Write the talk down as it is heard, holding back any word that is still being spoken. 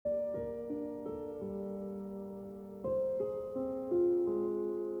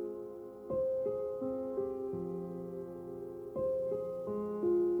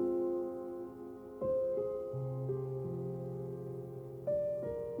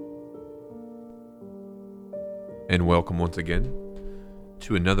and welcome once again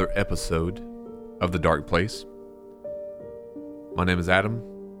to another episode of The Dark Place. My name is Adam,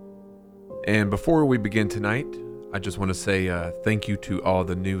 and before we begin tonight, I just want to say thank you to all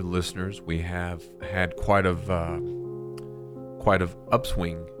the new listeners. We have had quite of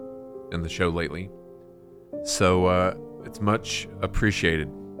upswing in the show lately, so it's much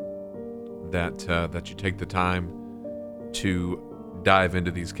appreciated that you take the time to dive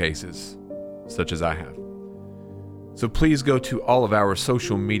into these cases, such as I have. So please go to all of our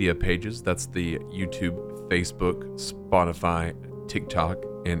social media pages. That's the YouTube, Facebook, Spotify, TikTok,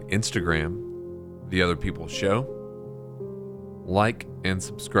 and Instagram, The Other People's Show. Like and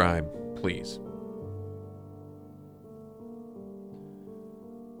subscribe, please.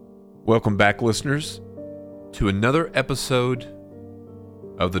 Welcome back, listeners, to another episode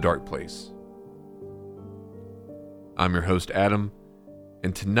of The Dark Place. I'm your host, Adam,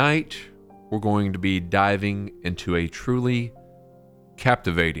 and tonight we're going to be diving into a truly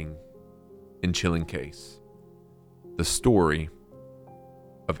captivating and chilling case. The story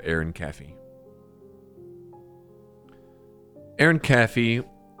of Erin Caffey. Erin Caffey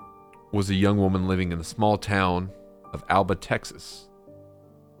was a young woman living in the small town of Alba, Texas,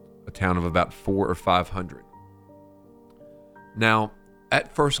 a town of about 400 or 500. Now,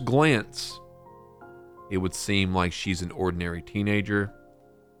 at first glance, it would seem like she's an ordinary teenager,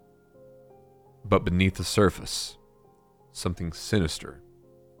 but beneath the surface, something sinister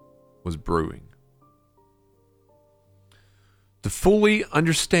was brewing. To fully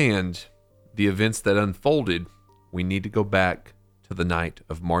understand the events that unfolded, we need to go back to the night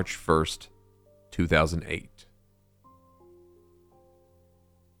of March 1st, 2008.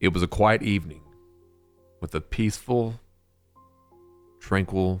 It was a quiet evening with a peaceful,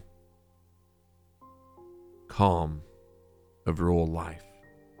 tranquil calm of rural life.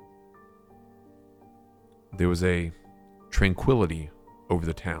 There was a tranquility over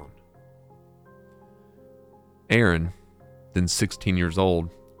the town. Erin, then 16 years old,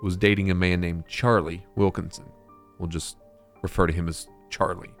 was dating a man named Charlie Wilkinson. We'll just refer to him as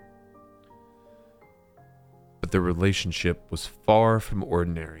Charlie. But their relationship was far from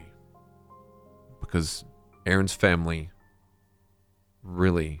ordinary because Erin's family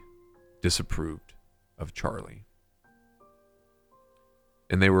really disapproved of Charlie.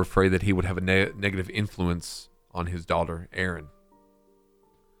 And they were afraid that he would have a negative influence on his daughter, Erin.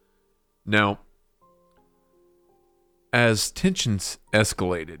 Now, as tensions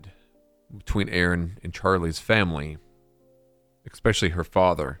escalated between Erin and Charlie's family, especially her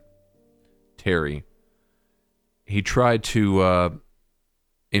father, Terry, he tried to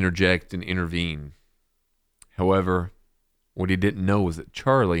interject and intervene. However, what he didn't know was that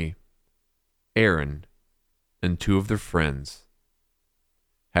Charlie, Erin, and two of their friends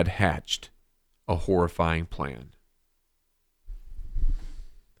had hatched a horrifying plan.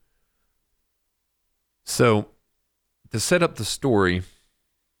 So, to set up the story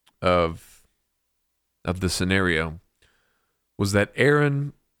of the scenario was that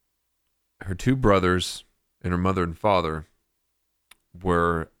Erin, her two brothers, and her mother and father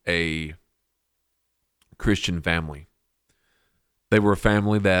were a Christian family. They were a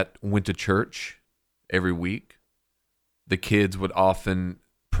family that went to church every week. The kids would often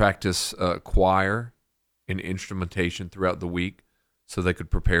practice choir and instrumentation throughout the week so they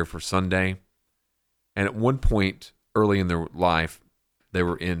could prepare for Sunday. And at one point early in their life, they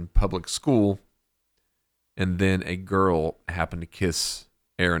were in public school, and then a girl happened to kiss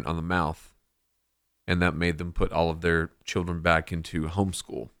Erin on the mouth, and that made them put all of their children back into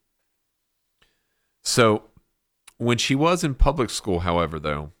homeschool. So when she was in public school, however,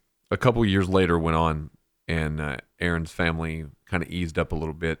 though, a couple years later went on, and Erin's family kind of eased up a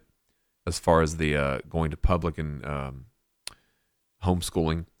little bit as far as the going to public and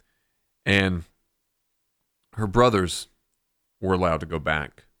homeschooling. And her brothers were allowed to go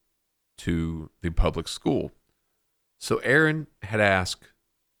back to the public school. So Erin had asked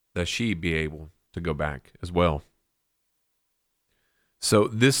that she be able to go back as well. So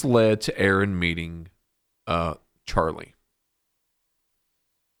this led to Erin meeting Charlie.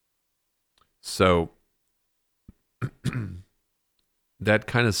 So that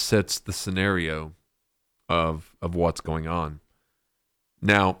kind of sets the scenario of what's going on.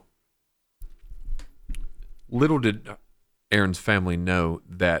 Now, little did Erin's family know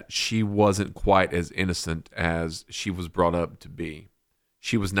that she wasn't quite as innocent as she was brought up to be.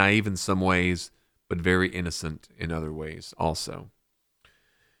 She was naive in some ways, but very innocent in other ways also.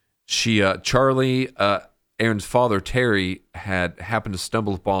 Charlie, Erin's father, Terry, had happened to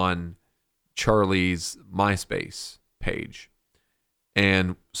stumble upon Charlie's MySpace page.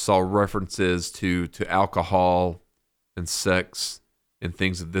 and saw references to alcohol and sex and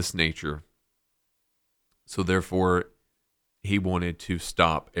things of this nature. So therefore, he wanted to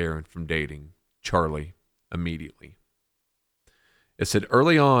stop Erin from dating Charlie immediately. It said,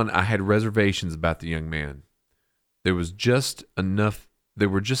 early on, I had reservations about the young man. There were just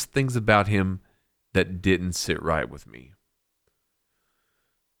things about him that didn't sit right with me.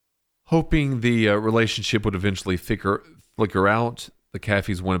 Hoping the relationship would eventually flicker out, the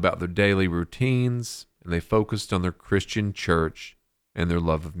Caffeys went about their daily routines, and they focused on their Christian church and their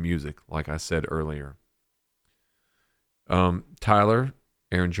love of music, like I said earlier. Tyler,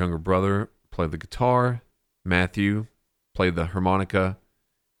 Erin's younger brother, played the guitar. Matthew played the harmonica,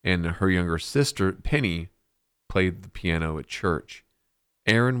 and her younger sister, Penny, played the piano at church.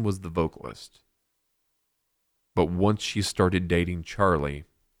 Erin was the vocalist. But once she started dating Charlie,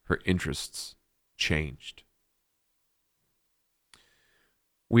 her interests changed.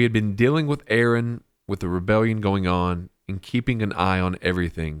 We had been dealing with Erin with the rebellion going on and keeping an eye on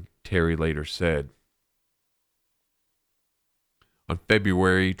everything, Terry later said. On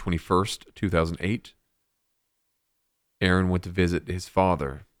February 21st, 2008, Erin went to visit his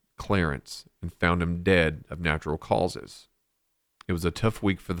father, Clarence, and found him dead of natural causes. It was a tough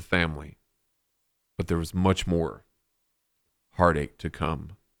week for the family, but there was much more heartache to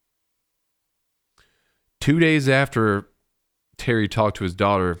come. 2 days after Terry talked to his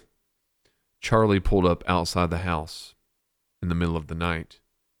daughter, Charlie pulled up outside the house in the middle of the night.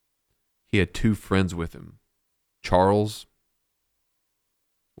 He had 2 friends with him, Charles,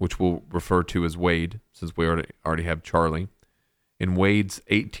 which we'll refer to as Wade, since we already have Charlie, and Wade's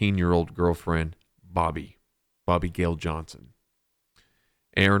 18-year-old girlfriend, Bobby Gail Johnson.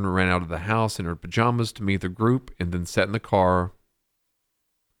 Erin ran out of the house in her pajamas to meet the group and then sat in the car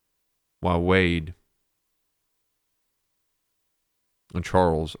while Wade and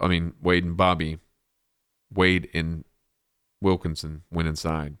Bobby, Wade and Wilkinson went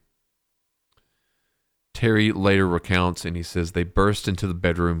inside. Terry later recounts, and he says they burst into the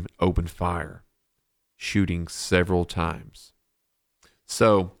bedroom and opened fire, shooting several times.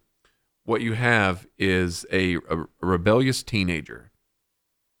 So what you have is a rebellious teenager.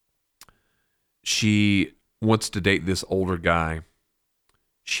 She wants to date this older guy.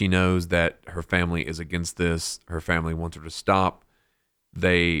 She knows that her family is against this. Her family wants her to stop.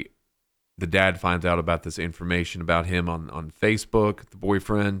 The dad finds out about this information about him on Facebook, the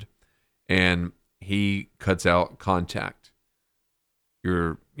boyfriend, and he cuts out contact.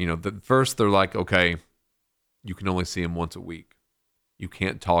 First they're like, okay, you can only see him once a week. You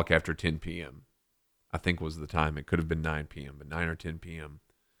can't talk after 10 p.m. I think was the time. It could have been 9 p.m., but 9 or 10 p.m.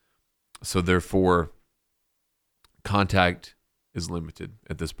 So therefore, contact is limited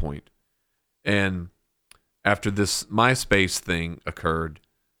at this point. And after this MySpace thing occurred,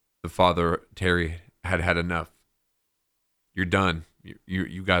 the father, Terry, had enough. You're done.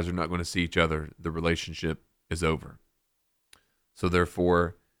 You guys are not going to see each other. The relationship is over. So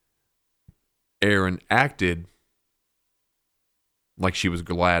therefore, Erin acted like she was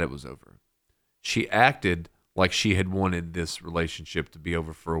glad it was over. She acted like she had wanted this relationship to be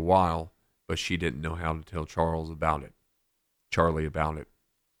over for a while, but she didn't know how to tell Charlie about it.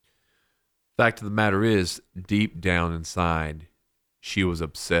 Fact of the matter is, deep down inside, she was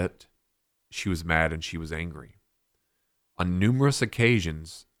upset, she was mad, and she was angry. On numerous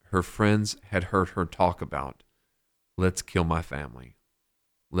occasions, her friends had heard her talk about, let's kill my family.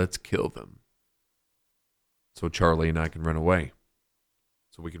 Let's kill them. So Charlie and I can run away.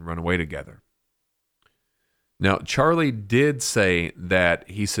 So we can run away together. Now, Charlie did say that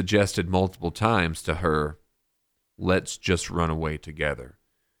he suggested multiple times to her, let's just run away together.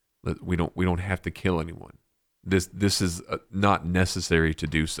 We don't have to kill anyone. This is not necessary to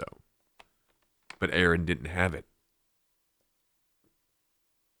do so. But Erin didn't have it.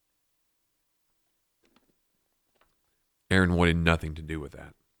 Erin wanted nothing to do with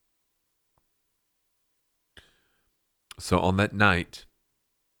that. So on that night,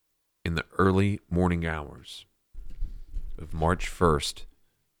 in the early morning hours of March 1st,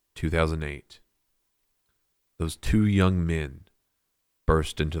 2008, those 2 young men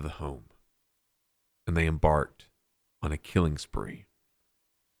burst into the home, and they embarked on a killing spree.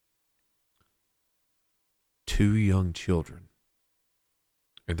 2 young children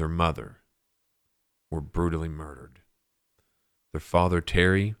and their mother were brutally murdered. Their father,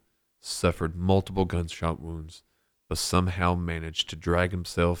 Terry, suffered multiple gunshot wounds, but somehow managed to drag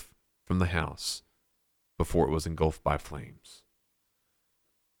himself from the house before it was engulfed by flames.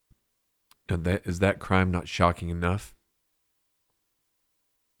 And is that crime not shocking enough?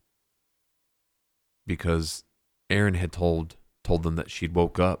 Because Erin had told told them that she'd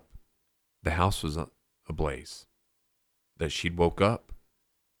woke up. The house was ablaze. That she'd woke up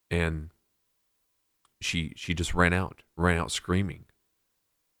and she just ran out screaming.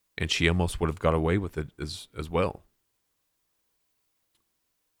 And she almost would have got away with it as well.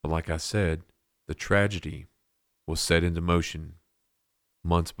 But like I said, the tragedy was set into motion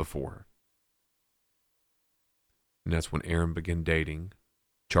months before. And that's when Erin began dating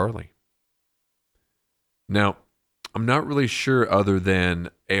Charlie. Now, I'm not really sure, other than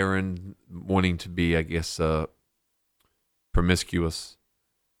Erin wanting to be, I guess, promiscuous,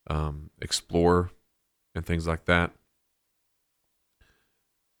 explorer, and things like that.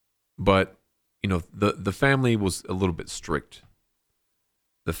 But, the family was a little bit strict.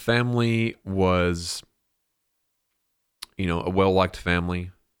 The family was, a well-liked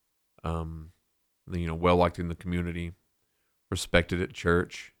family, well-liked in the community, respected at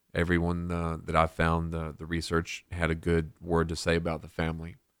church. Everyone that I found, the research had a good word to say about the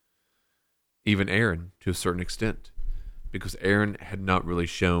family. Even Erin, to a certain extent, because Erin had not really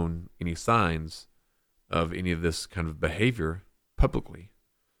shown any signs of any of this kind of behavior publicly.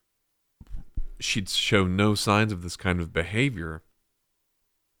 She'd shown no signs of this kind of behavior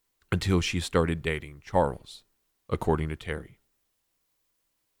until she started dating Charles, according to Terry.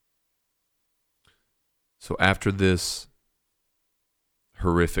 So after this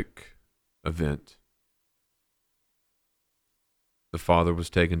horrific event, the father was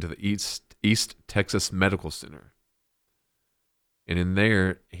taken to the East Texas Medical Center. And in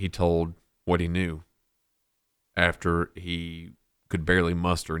there, he told what he knew after he could barely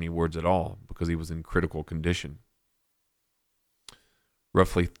muster any words at all because he was in critical condition.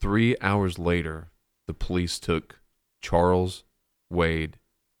 Roughly 3 hours later, the police took Charles, Wade,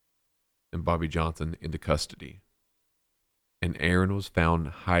 and Bobby Johnson into custody. And Erin was found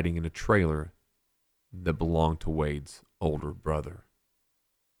hiding in a trailer that belonged to Wade's older brother.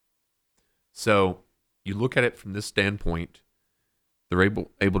 So you look at it from this standpoint, they're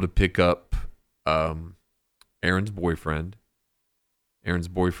able to pick up Erin's boyfriend, Erin's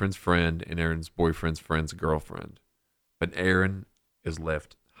boyfriend's friend, and Erin's boyfriend's friend's girlfriend. But Erin is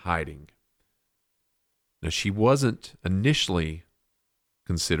left hiding. Now, she wasn't initially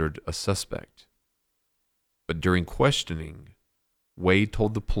considered a suspect, but during questioning, Wade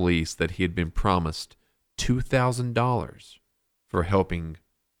told the police that he had been promised $2,000 for helping,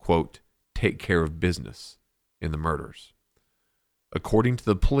 quote, take care of business in the murders. According to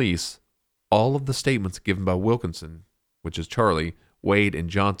the police, all of the statements given by Wilkinson, which is Charlie, Wade, and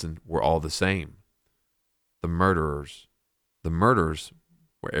Johnson, were all the same. The murders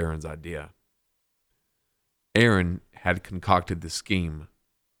were Erin's idea. Erin had concocted this scheme.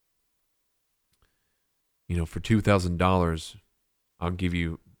 For $2,000, I'll give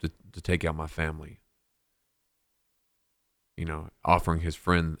you to take out my family. Offering his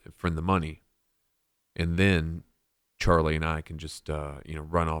friend the money. And then Charlie and I can just,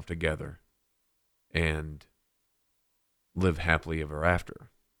 run off together and live happily ever after.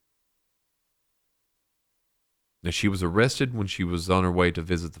 Now, she was arrested when she was on her way to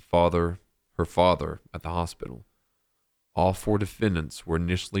visit her father at the hospital. All 4 defendants were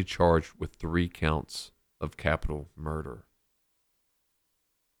initially charged with 3 counts of capital murder.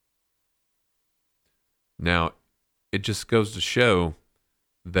 Now, it just goes to show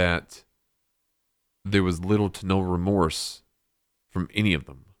that there was little to no remorse from any of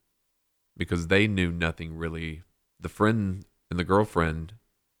them because they knew nothing really. The friend and the girlfriend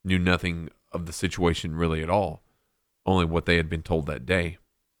knew nothing of the situation really at all, only what they had been told that day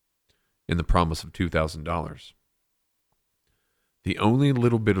in the promise of $2,000. The only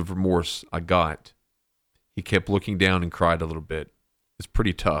little bit of remorse I got, he kept looking down and cried a little bit. It's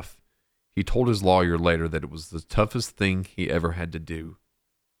pretty tough. He told his lawyer later that it was the toughest thing he ever had to do.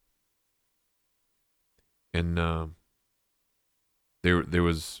 And there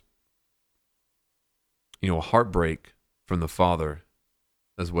was, a heartbreak from the father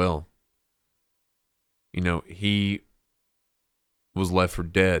as well. He was left for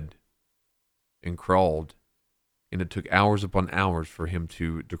dead and crawled. And it took hours upon hours for him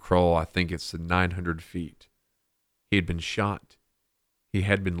to crawl, I think it's 900 feet. He had been shot. He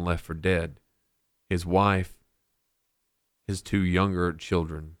had been left for dead. His wife, his 2 younger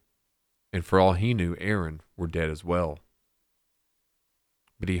children, and for all he knew, Erin, were dead as well.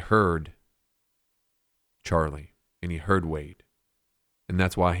 But he heard Charlie, and he heard Wade. And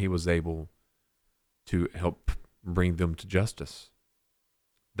that's why he was able to help bring them to justice.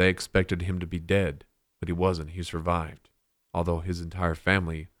 They expected him to be dead, but he wasn't. He survived, although his entire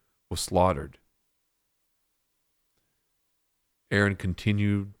family was slaughtered. Erin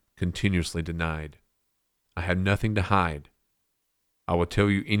continuously denied. I had nothing to hide. I will tell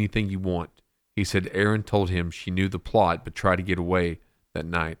you anything you want. He said Erin told him she knew the plot but tried to get away that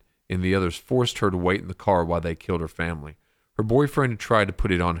night, and the others forced her to wait in the car while they killed her family. Her boyfriend had tried to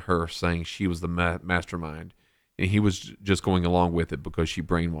put it on her, saying she was the mastermind, and he was just going along with it because she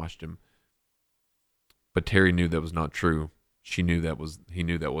brainwashed him. But Terry knew that was not true. He knew that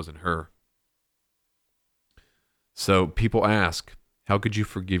wasn't her. So people ask, how could you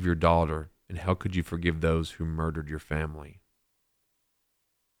forgive your daughter, and how could you forgive those who murdered your family?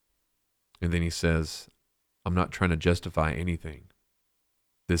 And then he says, I'm not trying to justify anything.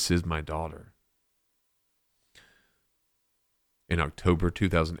 This is my daughter. In October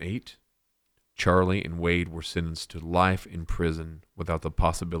 2008, Charlie and Wade were sentenced to life in prison without the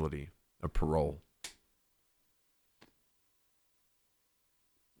possibility of parole.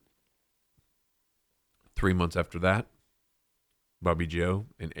 Three months after that, Bobby Joe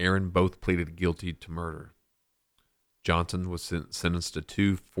and Erin both pleaded guilty to murder. Johnson was sentenced to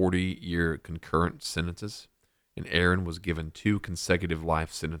two 40-year concurrent sentences, and Erin was given 2 consecutive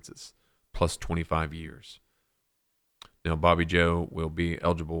life sentences, plus 25 years. Now, Bobby Joe will be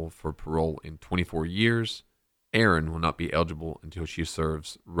eligible for parole in 24 years. Erin will not be eligible until she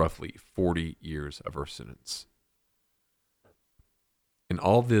serves roughly 40 years of her sentence. And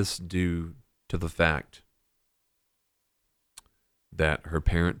all this due to the fact that her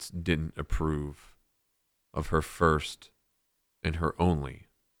parents didn't approve of her first and her only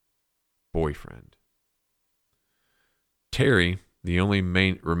boyfriend. Terry, the only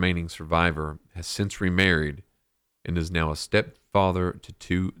remaining survivor, has since remarried and is now a stepfather to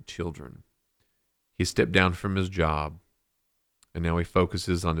 2 children. He stepped down from his job, and now he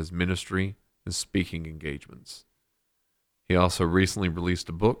focuses on his ministry and speaking engagements. He also recently released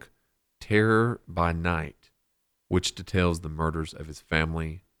a book, Terror by Night, which details the murders of his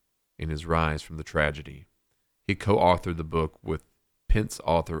family and his rise from the tragedy. He co-authored the book with Pence,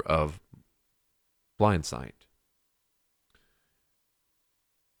 author of Blindsight.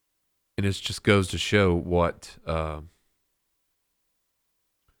 And it just goes to show what, how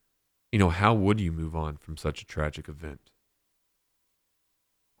would you move on from such a tragic event?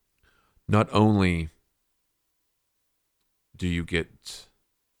 Not only do you get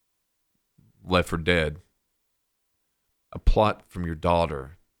left for dead, a plot from your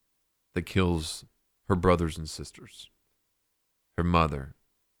daughter that kills her brothers and sisters, her mother,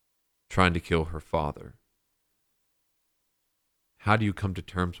 trying to kill her father. How do you come to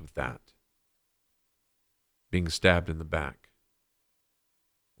terms with that? Being stabbed in the back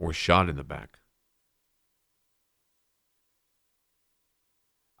or shot in the back.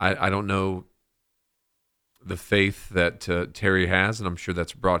 I don't know the faith that Terry has, and I'm sure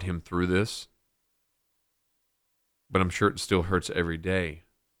that's brought him through this. But I'm sure it still hurts every day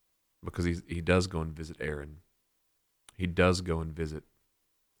because he does go and visit Erin. He does go and visit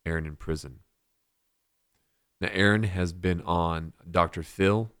Erin in prison. Now, Erin has been on Dr.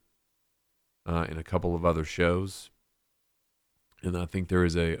 Phil and a couple of other shows. And I think there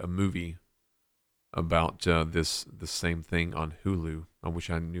is a movie about the same thing on Hulu. I wish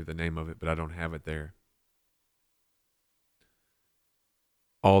I knew the name of it, but I don't have it there.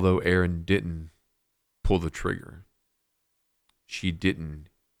 Although Erin didn't pull the trigger, she didn't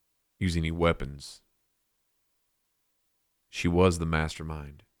use any weapons. She was the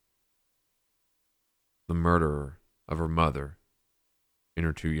mastermind, the murderer of her mother and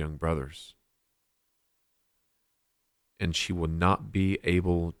her 2 young brothers. And she will not be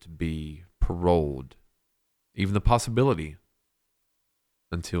able to be paroled, even the possibility,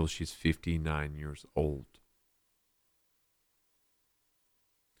 until she's 59 years old.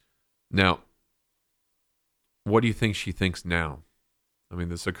 Now, what do you think she thinks now? I mean,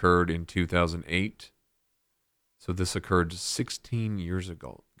 this occurred in 2008. So this occurred 16 years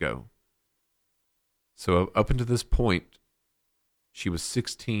ago. So up until this point, she was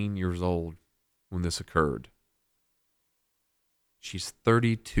 16 years old when this occurred. She's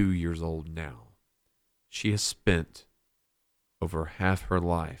 32 years old now. She has spent over half her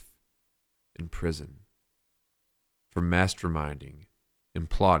life in prison for masterminding and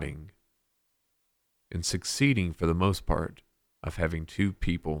plotting and succeeding, for the most part, of having 2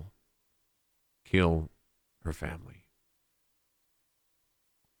 people kill her family.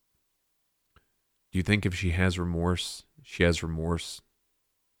 Do you think if she has remorse, she has remorse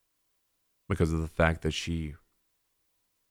because of the fact that she